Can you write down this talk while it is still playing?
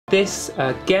this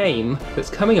game that's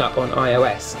coming up on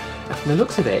iOS. Now from the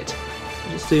looks of it,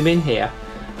 I'll just zoom in here,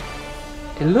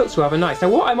 it looks rather nice. Now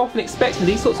what I'm often expecting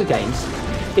these sorts of games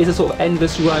is a sort of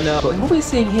endless runner, but what we're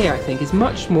seeing here I think is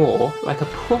much more like a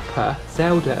proper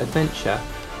Zelda adventure.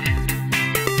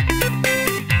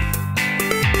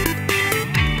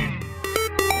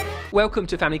 Welcome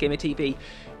to Family Gamer TV.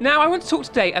 Now I want to talk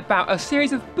today about a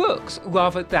series of books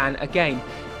rather than a game.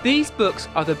 These books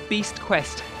are the Beast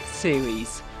Quest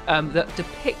series that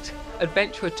depict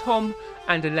adventurer Tom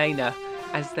and Elena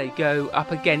as they go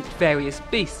up against various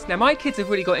beasts. Now my kids have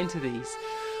really got into these,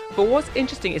 but what's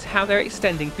interesting is how they're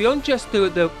extending beyond just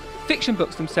the fiction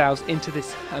books themselves into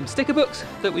this sticker books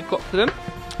that we've got for them,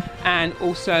 and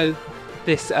also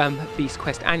this Beast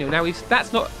Quest annual. Now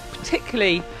that's not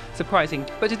particularly surprising,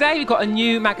 but today we've got a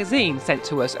new magazine sent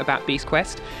to us about Beast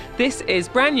Quest. This is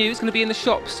brand new, it's going to be in the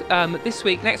shops this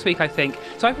week, next week I think,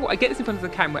 so I thought I'd get this in front of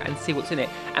the camera and see what's in it.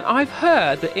 And I've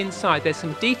heard that inside there's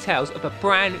some details of a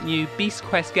brand new Beast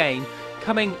Quest game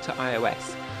coming to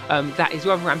iOS that is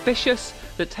rather ambitious,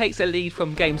 that takes a lead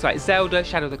from games like Zelda,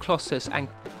 Shadow of the Colossus, and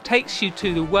takes you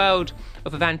to the world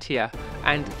of Avantia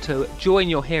and to join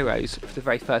your heroes for the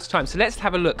very first time. So let's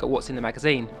have a look at what's in the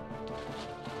magazine.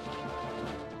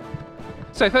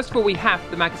 So first of all we have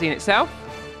the magazine itself.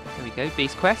 There we go,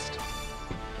 Beast Quest.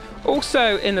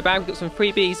 Also in the bag we've got some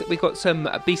freebies. We've got some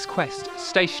Beast Quest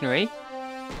stationery.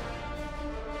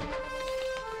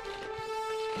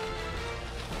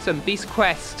 Some Beast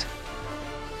Quest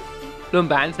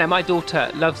loom-bands. Now my daughter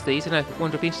loves these, and I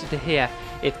wonder, I'd be interested to hear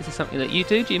if this is something that you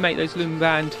do. Do you make those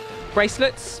loom-band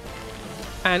bracelets?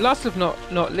 And last but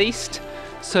not least,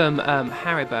 some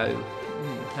Haribo.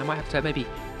 I might have to maybe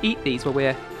eat these while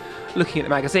we're looking at the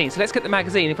magazine. So let's get the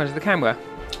magazine in front of the camera.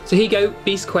 So here you go,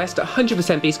 Beast Quest,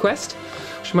 100% Beast Quest,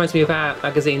 which reminds me of our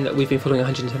magazine that we've been following,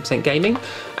 110% Gaming.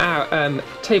 Our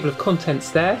table of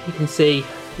contents there, you can see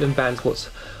loom bands, what's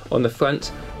on the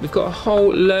front. We've got a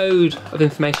whole load of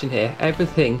information here,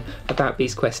 everything about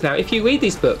Beast Quest. Now if you read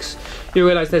these books, you'll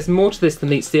realise there's more to this than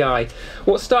meets the eye.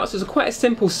 What starts as quite a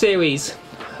simple series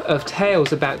of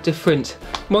tales about different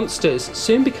monsters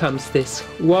soon becomes this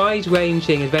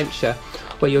wide-ranging adventure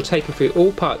where you're taken through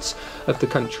all parts of the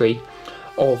country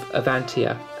of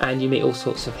Avantia and you meet all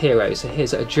sorts of heroes. So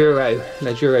here's Aduro and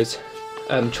Aduro's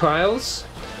trials.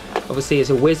 Obviously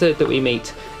there's a wizard that we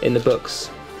meet in the books.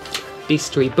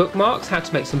 Beastery bookmarks, how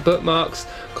to make some bookmarks,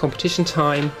 competition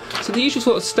time. So the usual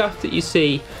sort of stuff that you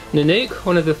see. Nanook,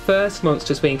 one of the first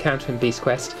monsters we encounter in Beast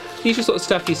Quest. The usual sort of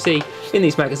stuff you see in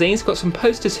these magazines. Got some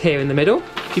posters here in the middle.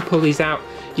 If you pull these out,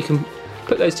 you can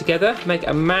put those together, make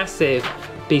a massive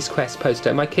Beast Quest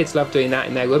poster. My kids love doing that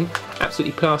in their room,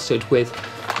 absolutely plastered with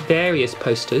various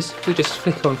posters. We just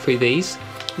flick on through these.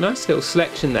 Nice little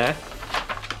selection there.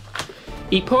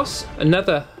 Epos,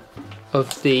 another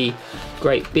of the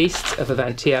great beasts of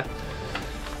Avantia.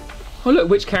 Oh look,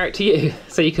 which character you?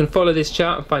 So you can follow this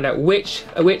chart and find out which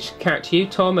character you,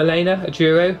 Tom, Elena,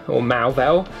 Aduro, or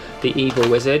Malvel, the evil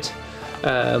wizard.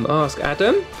 Ask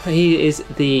Adam, he is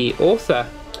the author.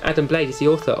 Adam Blade is the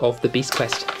author of the Beast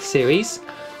Quest series.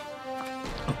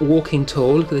 Walking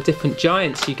tool, look at the different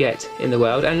giants you get in the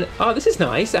world. And oh, this is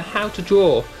nice, a how to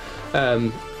draw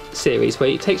series where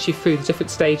it takes you through the different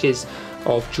stages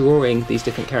of drawing these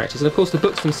different characters. And of course the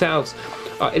books themselves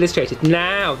are illustrated.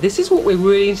 Now this is what we're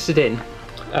really interested in,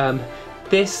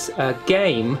 this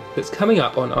game that's coming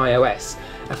up on iOS.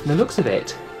 And from the looks of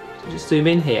it, I'll just zoom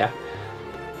in here,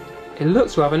 it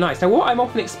looks rather nice. Now what I'm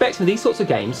often expecting with these sorts of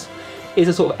games is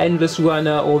a sort of endless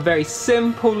runner or a very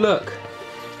simple look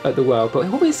at the world, but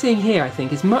what we're seeing here I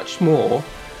think is much more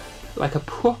like a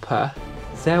proper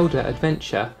Zelda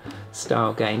adventure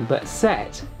style game, but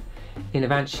set in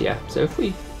Avantia. So if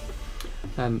we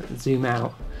zoom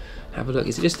out, have a look,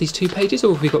 is it just these 2 pages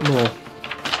or have we got more?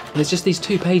 And it's just these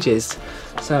 2 pages,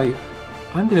 so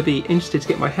I'm going to be interested to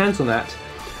get my hands on that,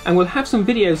 and we'll have some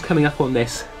videos coming up on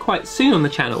this quite soon on the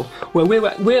channel where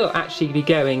we'll actually be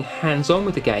going hands-on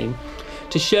with the game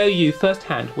to show you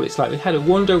firsthand what it's like. We had a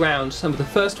wander around some of the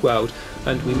first world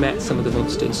and we met some of the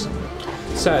monsters.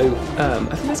 So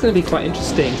I think that's going to be quite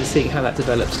interesting to see how that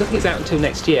develops. I don't think it's out until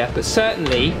next year, but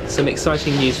certainly some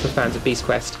exciting news for fans of Beast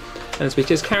Quest. And as we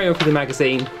just carry on through the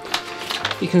magazine,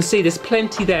 you can see there's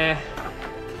plenty there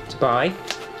to buy,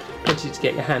 plenty to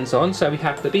get your hands on. So we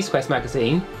have the Beast Quest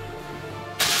magazine,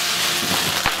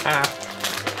 our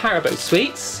Haribo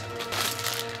sweets,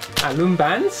 our loom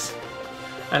bands,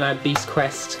 and our Beast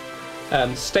Quest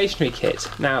stationery kit.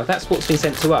 Now that's what's been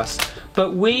sent to us,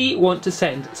 but we want to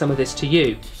send some of this to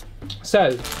you.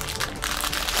 So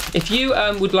if you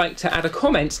would like to add a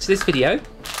comment to this video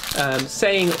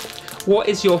saying what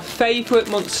is your favourite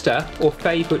monster or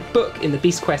favourite book in the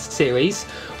Beast Quest series.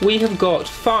 We have got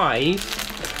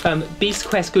 5 Beast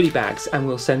Quest goodie bags and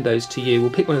we'll send those to you. We'll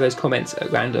pick one of those comments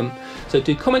at random. So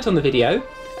do comment on the video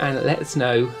and let us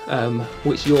know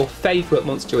which your favourite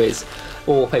monster is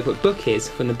or favourite book is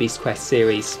from the Beast Quest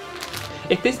series.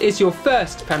 If this is your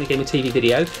first Family Gamer TV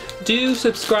video, do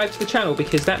subscribe to the channel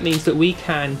because that means that we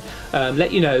can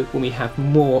let you know when we have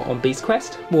more on Beast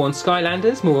Quest, more on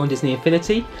Skylanders, more on Disney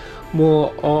Infinity,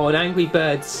 more on Angry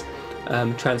Birds,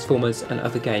 Transformers and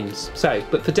other games. So,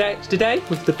 but for today,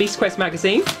 with the Beast Quest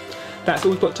magazine, that's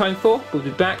all we've got time for. We'll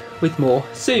be back with more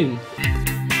soon.